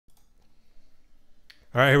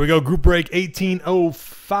All right, here we go. Group break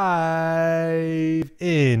 1805.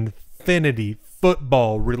 Infinity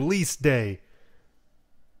Football release day.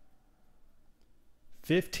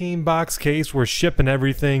 15-box case. We're shipping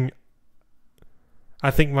everything.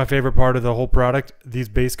 I think my favorite part of the whole product, these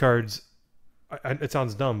base cards, it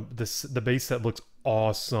sounds dumb. The base set looks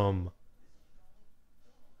awesome.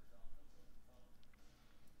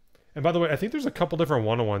 And by the way, I think there's a couple different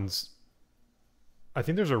one-on-ones. I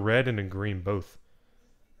think there's a red and a green both.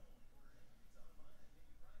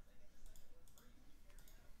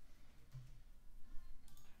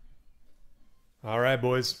 All right,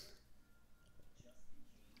 boys.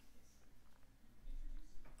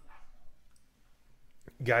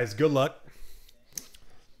 Guys, good luck.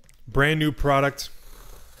 Brand new product.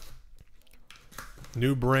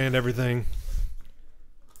 New brand, everything.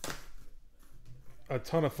 A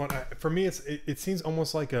ton of fun. For me, it seems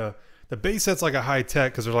almost like the base set's like a high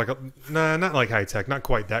tech because there's like not like high tech, not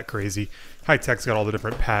quite that crazy. High tech's got all the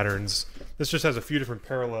different patterns. This just has a few different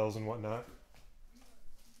parallels and whatnot.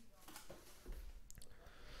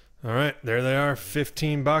 All right, there they are.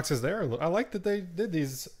 15 boxes there. I like that they did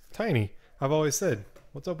these tiny. I've always said,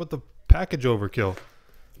 what's up with the package overkill?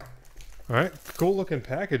 All right, cool looking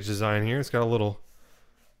package design here. It's got a little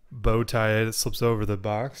bow tie that slips over the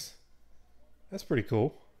box. That's pretty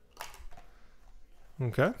cool.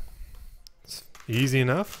 Okay. It's easy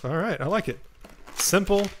enough. All right, I like it.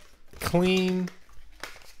 Simple, clean.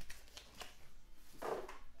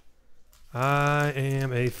 I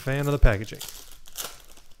am a fan of the packaging.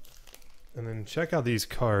 And then check out these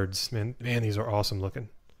cards. Man, these are awesome looking.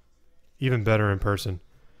 Even better in person.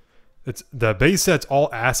 It's the base set's all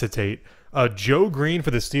acetate. Joe Green for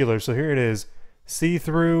the Steelers. So here it is.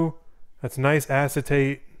 See-through. That's nice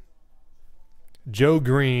acetate. Joe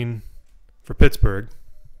Green for Pittsburgh.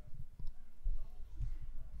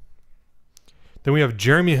 Then we have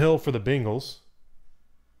Jeremy Hill for the Bengals.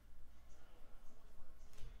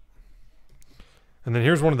 And then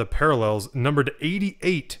here's one of the parallels. Numbered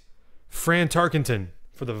 88. Fran Tarkenton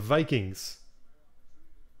for the Vikings.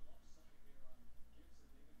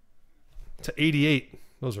 To 88.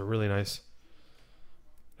 Those are really nice.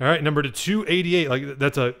 All right, number to 288. Like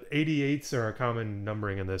that's a 88s are a common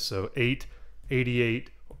numbering in this. So 8, 88,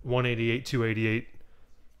 188, 288.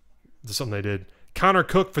 That's something they did. Connor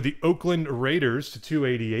Cook for the Oakland Raiders to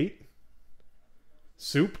 288.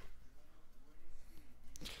 Soup.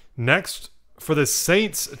 Next for the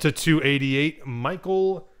Saints to 288.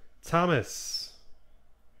 Michael Thomas.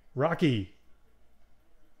 Rocky.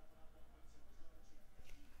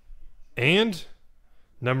 And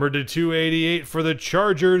number to 288 for the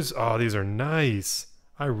Chargers. Oh, these are nice.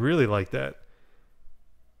 I really like that.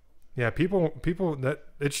 Yeah, people that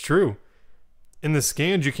it's true. In the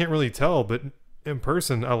scans you can't really tell, but in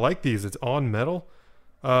person I like these. It's on metal.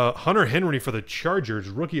 Hunter Henry for the Chargers,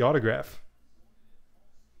 rookie autograph.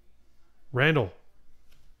 Randall.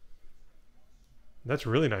 That's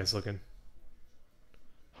really nice looking.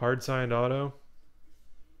 Hard signed auto.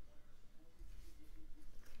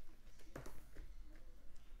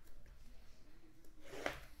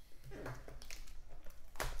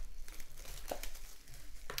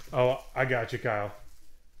 Oh, I got you, Kyle.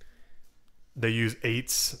 They use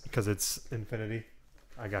 8s because it's infinity.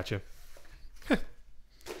 I got you.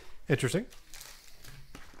 Interesting.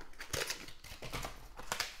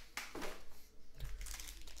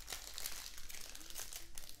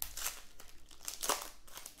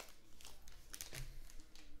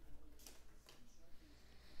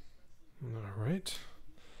 All right.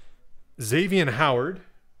 Xavier Howard.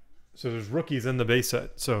 So there's rookies in the base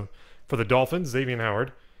set. So for the Dolphins, Xavier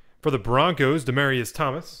Howard. For the Broncos, Demaryius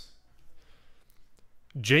Thomas.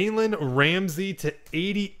 Jalen Ramsey to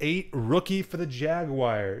 88, rookie for the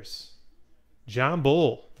Jaguars. John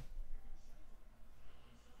Bull.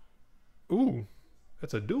 Ooh,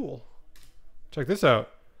 that's a duel. Check this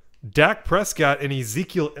out. Dak Prescott and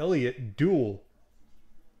Ezekiel Elliott duel.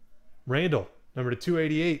 Randall, number to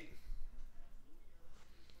 288.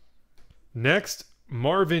 Next,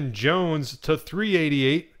 Marvin Jones to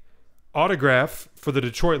 388. Autograph for the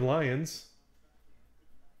Detroit Lions.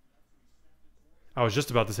 I was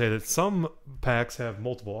just about to say that some packs have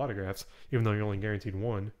multiple autographs, even though you're only guaranteed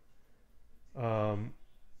one.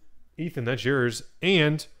 Ethan, that's yours.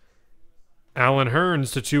 And Alan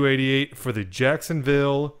Hearns to 288 for the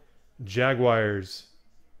Jacksonville Jaguars.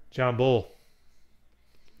 John Bull.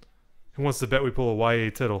 Who wants to bet we pull a YA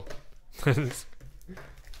Tittle?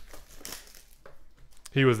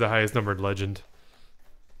 He was the highest numbered legend.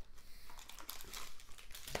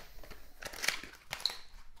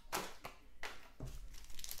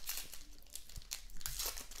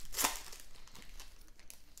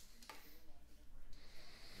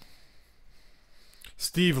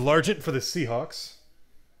 Steve Largent for the Seahawks.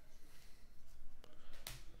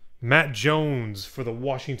 Matt Jones for the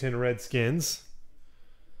Washington Redskins.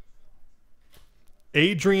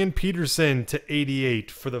 Adrian Peterson to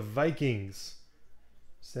 88 for the Vikings.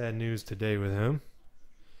 Sad news today with him.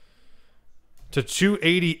 To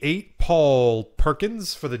 288, Paul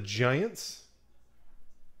Perkins for the Giants.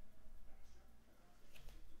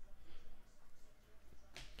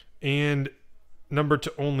 And number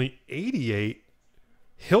to only 88,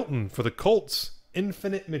 Hilton for the Colts.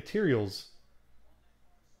 Infinite Materials.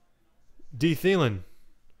 D. Thielen.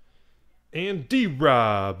 And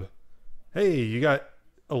D-Rob. Hey, you got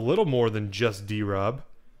a little more than just D-Rob.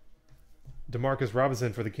 Demarcus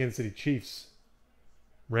Robinson for the Kansas City Chiefs.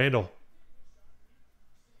 Randall.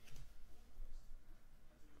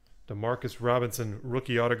 Demarcus Robinson,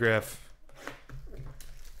 rookie autograph.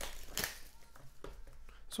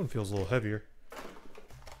 This one feels a little heavier.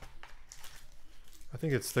 I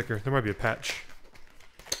think it's thicker. There might be a patch.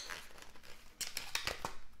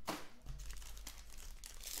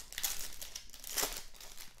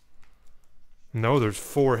 No, there's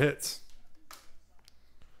 4 hits.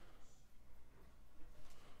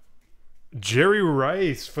 Jerry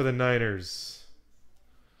Rice for the Niners.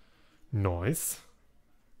 Nice.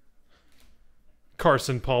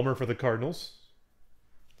 Carson Palmer for the Cardinals.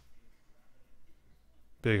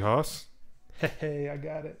 Big Hoss. Hey, I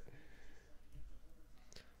got it.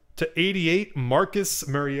 To 88, Marcus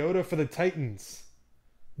Mariota for the Titans.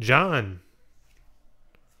 John.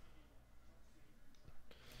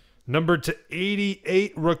 Number to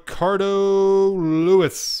 88, Ricardo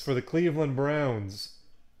Lewis for the Cleveland Browns.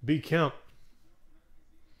 B. Kemp.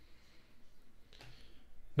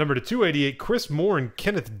 Number to 288, Chris Moore and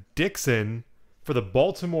Kenneth Dixon for the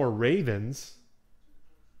Baltimore Ravens.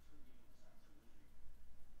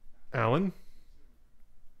 Allen.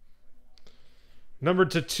 Number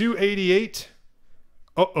to 288,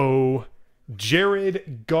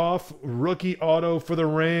 Jared Goff rookie auto for the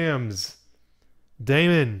Rams.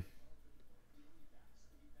 Damon.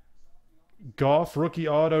 Goff rookie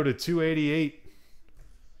auto to 288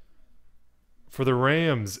 for the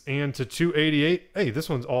Rams. And to 288, hey, this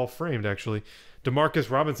one's all framed actually.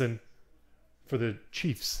 Demarcus Robinson for the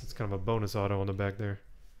Chiefs. It's kind of a bonus auto on the back there.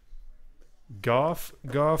 Goff.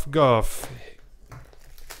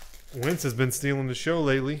 Wentz has been stealing the show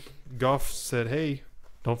lately. Goff said, hey,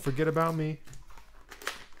 don't forget about me.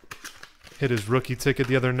 Hit his rookie ticket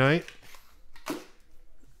the other night.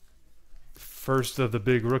 First of the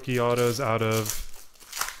big rookie autos out of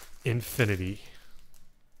Infinity.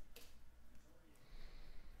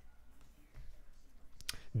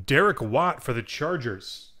 Derek Watt for the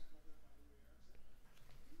Chargers.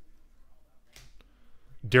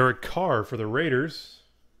 Derek Carr for the Raiders.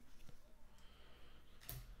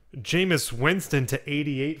 Jameis Winston to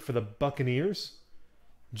 88 for the Buccaneers.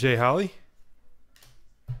 Jay Holly.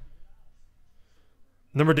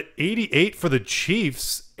 Number to 88 for the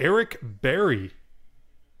Chiefs, Eric Berry.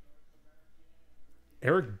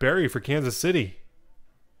 Eric Berry for Kansas City.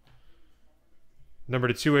 Number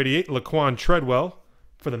to 288, Laquan Treadwell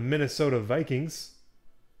for the Minnesota Vikings.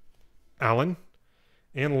 Allen.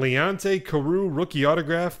 And Leonte Carew rookie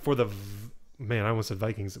autograph for the... Man, I almost said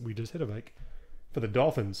Vikings. We just hit a Vike. For the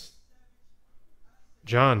Dolphins.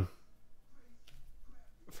 John.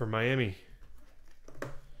 For Miami.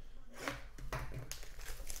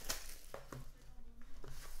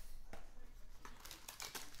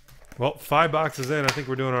 Well, 5 boxes in. I think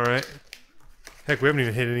we're doing all right. Heck, we haven't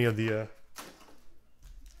even hit any of the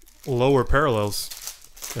lower parallels.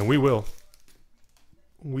 And we will.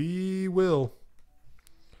 We will.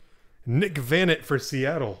 Nick Vannett for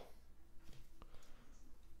Seattle.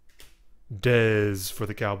 Dez for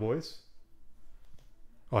the Cowboys.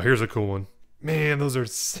 Oh, here's a cool one. Man, those are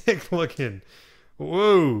sick looking.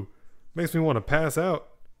 Whoa. Makes me want to pass out.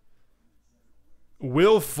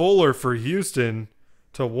 Will Fuller for Houston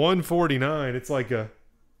to 149. It's like a...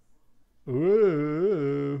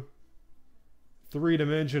 Ooh.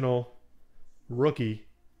 3-dimensional rookie.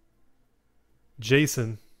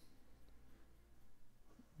 Jason.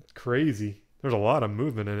 Crazy. There's a lot of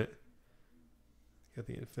movement in it. Got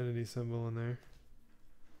the infinity symbol in there.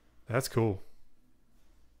 That's cool.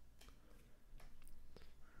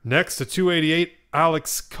 Next to 288,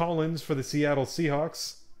 Alex Collins for the Seattle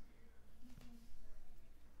Seahawks.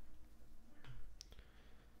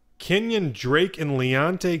 Kenyon Drake and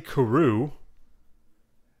Leonte Carew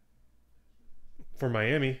for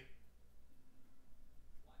Miami.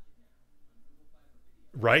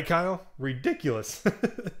 Right, Kyle? Ridiculous.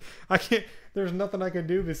 I can't... There's nothing I can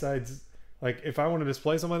do besides... Like, if I want to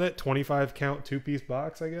display something like that, 25 count 2-piece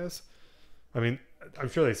box, I guess. I mean, I'm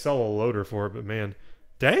sure they sell a loader for it, but man,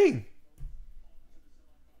 dang.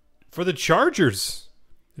 For the Chargers,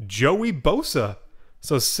 Joey Bosa.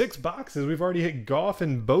 So 6 boxes. We've already hit Goff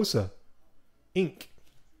and Bosa. Ink.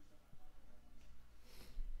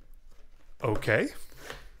 Okay.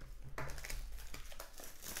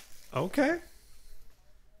 Okay.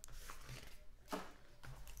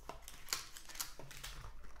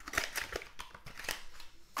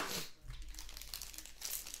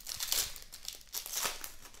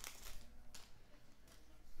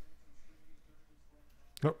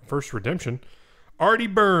 Oh, first redemption. Artie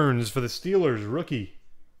Burns for the Steelers, rookie.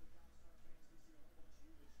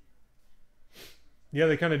 Yeah,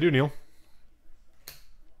 they kind of do, Neil.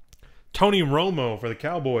 Tony Romo for the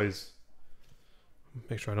Cowboys.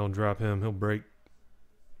 Make sure I don't drop him. He'll break.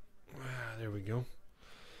 There we go.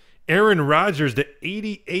 Aaron Rodgers to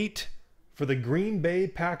 88 for the Green Bay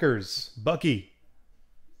Packers. Bucky.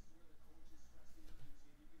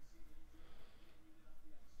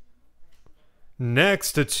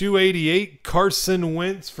 Next to 288, Carson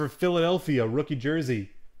Wentz for Philadelphia. Rookie jersey.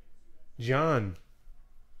 John.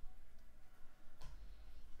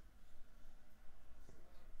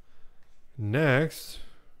 Next,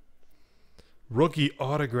 rookie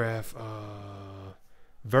autograph.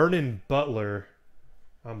 Vernon Butler.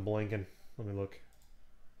 I'm blanking. Let me look.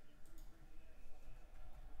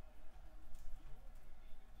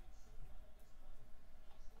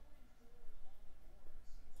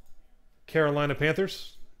 Carolina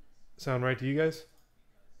Panthers. Sound right to you guys?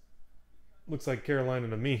 Looks like Carolina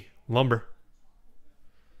to me. Lumber.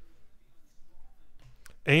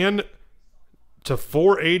 And to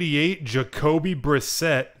 488, Jacoby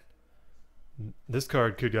Brissett. This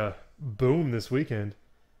card could boom this weekend.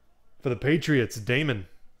 For the Patriots, Damon.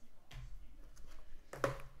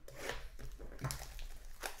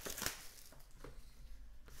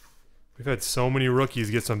 We've had so many rookies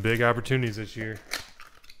get some big opportunities this year.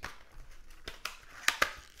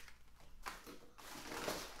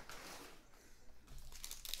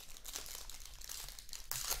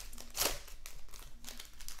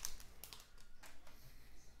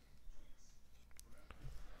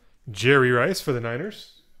 Jerry Rice for the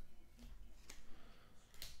Niners.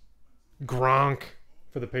 Gronk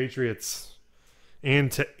for the Patriots.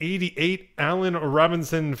 And to 88, Allen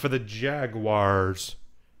Robinson for the Jaguars.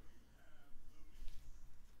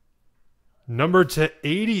 Number to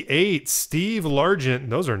 88, Steve Largent.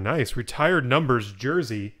 Those are nice. Retired numbers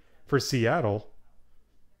jersey for Seattle.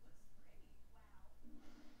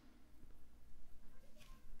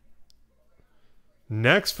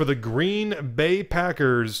 Next for the Green Bay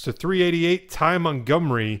Packers to 388, Ty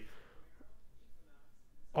Montgomery.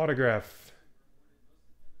 Autograph.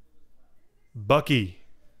 Bucky.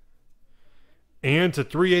 And to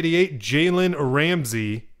 388, Jalen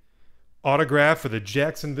Ramsey. Autograph for the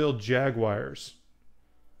Jacksonville Jaguars.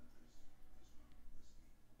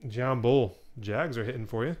 John Bull. Jags are hitting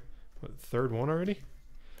for you. What, third one already?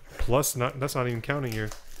 Plus, that's not even counting your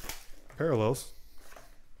parallels.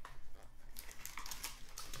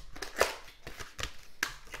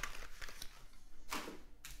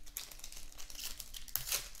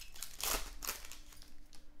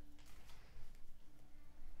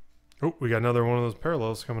 Oh, we got another one of those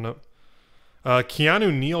parallels coming up.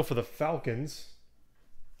 Keanu Neal for the Falcons.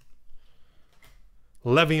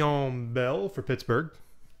 Le'Veon Bell for Pittsburgh.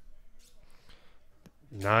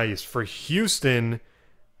 Nice. For Houston,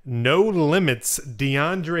 no limits,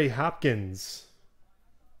 DeAndre Hopkins.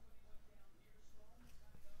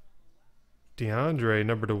 DeAndre,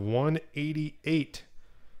 number to 188.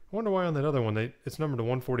 I wonder why on that other one, it's numbered to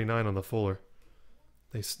 149 on the Fuller.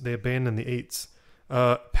 They abandoned the 8s.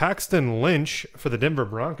 Paxton Lynch for the Denver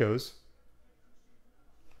Broncos.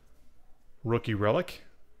 Rookie relic.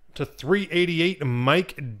 To 388,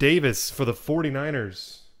 Mike Davis for the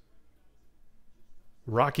 49ers.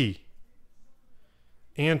 Rocky.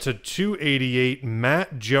 And to 288,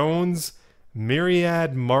 Matt Jones,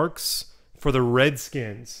 Myriad Marks for the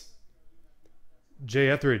Redskins. Jay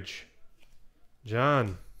Etheridge.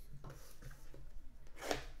 John.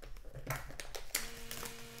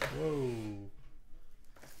 Whoa.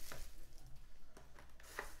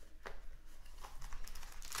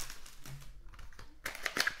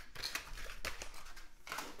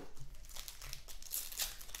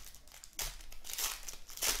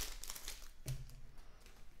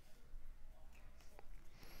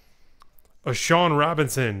 Sean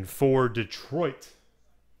Robinson for Detroit.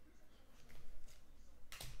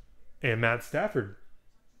 And Matt Stafford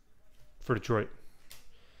for Detroit.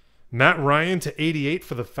 Matt Ryan to 88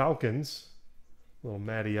 for the Falcons. Little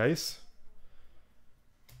Matty Ice.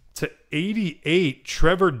 to 88,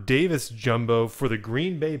 Trevor Davis jumbo for the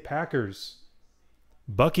Green Bay Packers.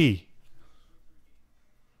 Bucky.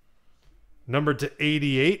 Number to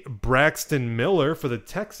 88, Braxton Miller for the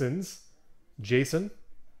Texans. Jason.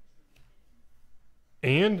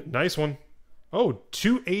 And nice one. Oh,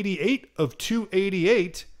 288 of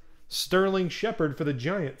 288, Sterling Shepard for the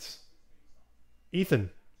Giants.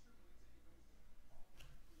 Ethan.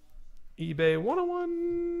 eBay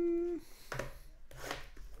 101.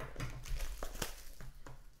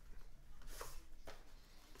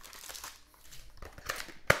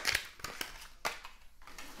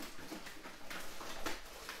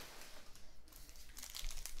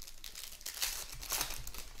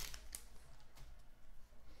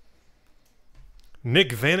 Nick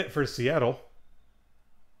Vannett for Seattle.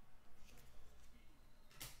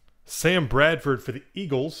 Sam Bradford for the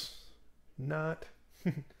Eagles. Not.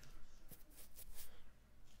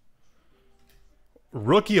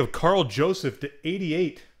 Rookie of Carl Joseph to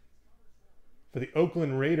 88 for the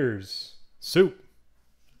Oakland Raiders. Soup.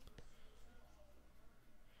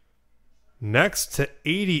 Next to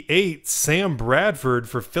 88, Sam Bradford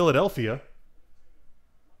for Philadelphia.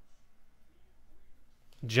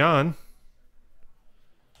 John.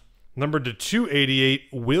 Number to 288,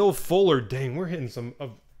 Will Fuller. Dang, we're hitting some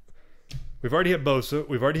of... We've already hit Bosa.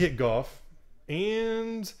 We've already hit Goff.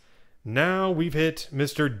 And now we've hit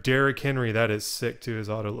Mr. Derrick Henry. That is sick, too. His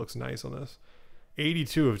auto looks nice on this.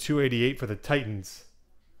 82 of 288 for the Titans.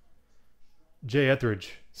 Jay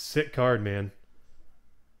Etheridge. Sick card, man.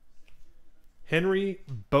 Henry,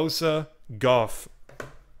 Bosa, Goff.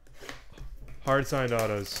 Hard-signed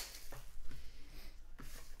autos.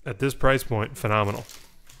 At this price point, phenomenal.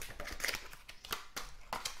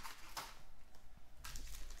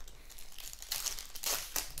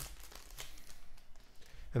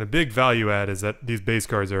 And a big value add is that these base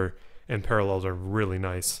cards are and parallels are really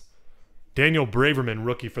nice. Daniel Braverman,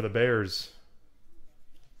 rookie for the Bears.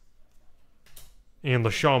 And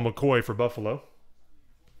LaShawn McCoy for Buffalo.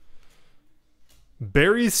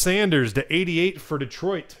 Barry Sanders to 88 for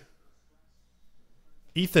Detroit.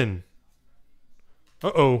 Ethan.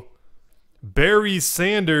 Uh-oh. Barry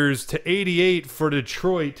Sanders to 88 for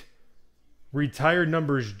Detroit. Retired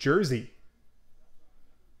numbers jersey.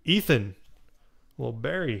 Ethan. Little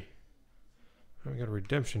Barry. We got a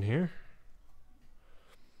redemption here.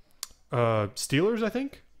 Steelers, I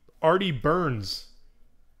think. Artie Burns.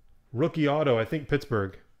 Rookie auto, I think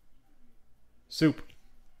Pittsburgh. Soup.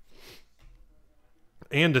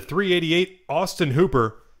 And a 388 Austin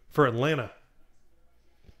Hooper for Atlanta.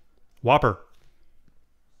 Whopper.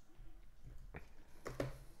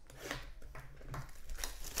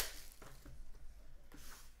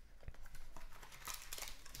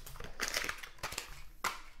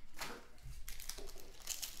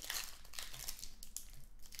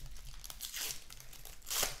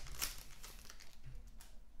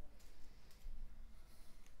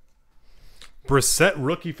 Brissett,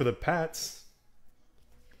 rookie for the Pats.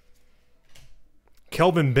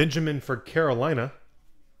 Kelvin Benjamin for Carolina.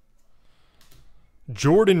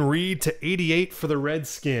 Jordan Reed to 88 for the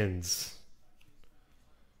Redskins.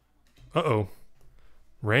 Uh-oh.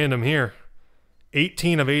 Random here.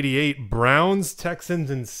 18 of 88. Browns, Texans,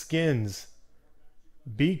 and Skins.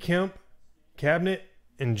 B. Kemp, Cabinet,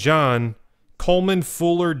 and John. Coleman,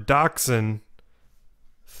 Fuller, Doxson.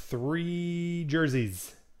 3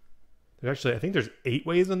 jerseys. Actually, I think there's 8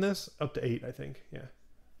 ways in this. Up to 8, I think. Yeah.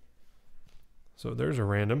 So there's a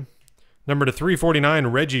random. Number to 349,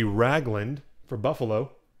 Reggie Ragland for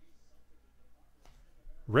Buffalo.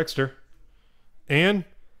 Rickster. And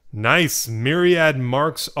nice Myriad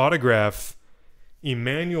Marks autograph.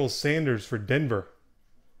 Emmanuel Sanders for Denver.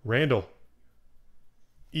 Randall.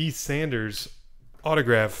 E. Sanders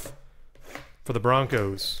autograph for the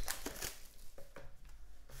Broncos.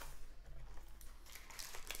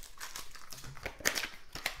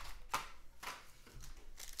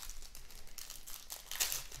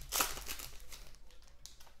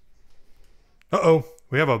 Uh-oh.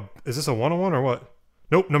 We have a... Is this a 101 or what?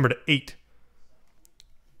 Nope, number to 8.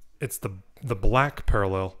 It's the black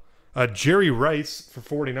parallel. Jerry Rice for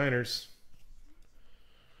 49ers.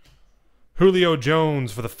 Julio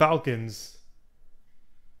Jones for the Falcons.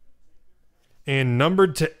 And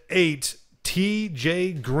numbered to 8,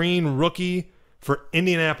 T.J. Green, rookie for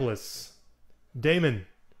Indianapolis. Damon.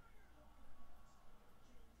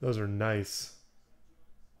 Those are nice.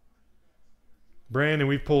 Brandon,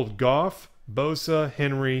 we've pulled Goff, Bosa,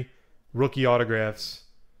 Henry, rookie autographs.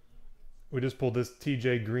 We just pulled this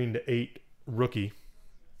T.J. Green to 8, rookie.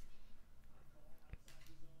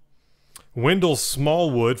 Wendell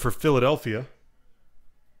Smallwood for Philadelphia.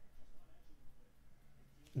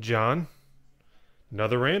 John.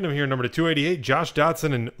 Another random here, number to 288, Josh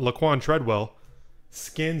Dotson and Laquan Treadwell.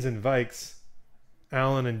 Skins and Vikes,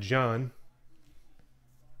 Alan and John.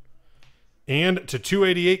 And to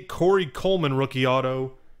 288, Corey Coleman rookie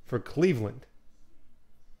auto for Cleveland.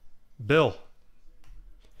 Bill.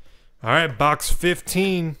 All right, box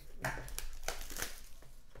 15.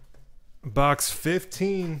 Box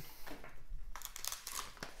 15.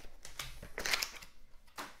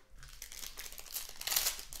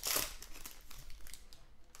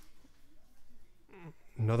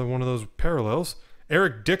 Another one of those parallels.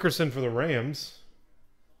 Eric Dickerson for the Rams.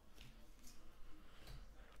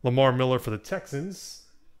 Lamar Miller for the Texans.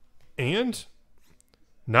 And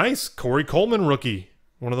nice, Corey Coleman rookie.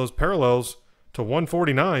 One of those parallels to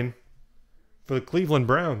 149 for the Cleveland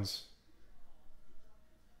Browns.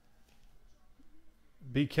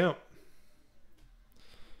 B count.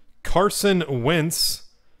 Carson Wentz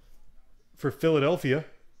for Philadelphia,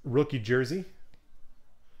 rookie jersey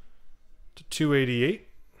to 288.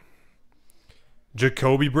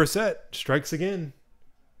 Jacoby Brissett strikes again,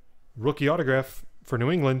 rookie autograph for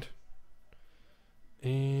New England.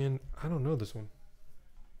 And I don't know this one.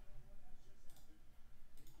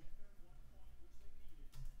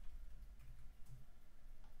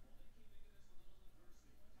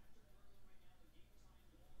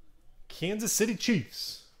 Kansas City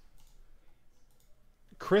Chiefs.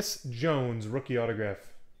 Chris Jones, rookie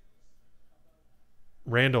autograph.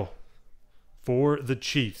 Randall for the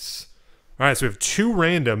Chiefs. All right, so we have two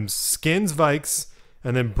randoms, Skins, Vikes,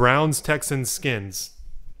 and then Browns, Texans, Skins.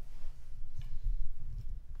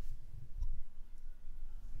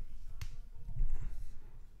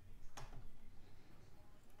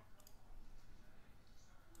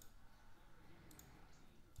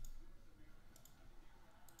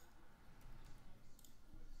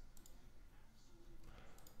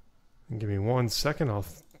 Give me 1 second. I'll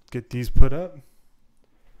get these put up.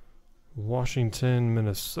 Washington,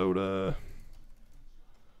 Minnesota.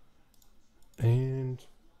 And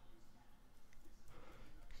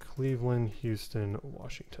Cleveland, Houston,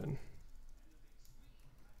 Washington.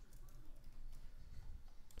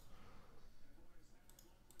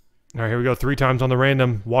 All right, here we go. 3 times on the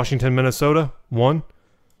random. Washington, Minnesota. 1,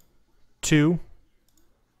 2,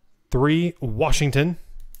 3. Washington.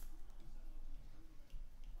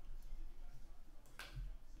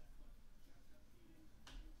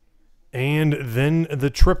 And then the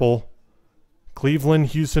triple. Cleveland,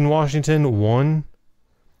 Houston, Washington. 1,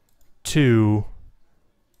 2,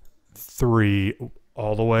 3.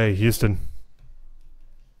 All the way. Houston.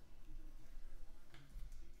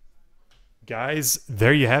 Guys,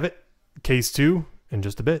 there you have it. Case 2 in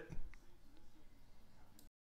just a bit.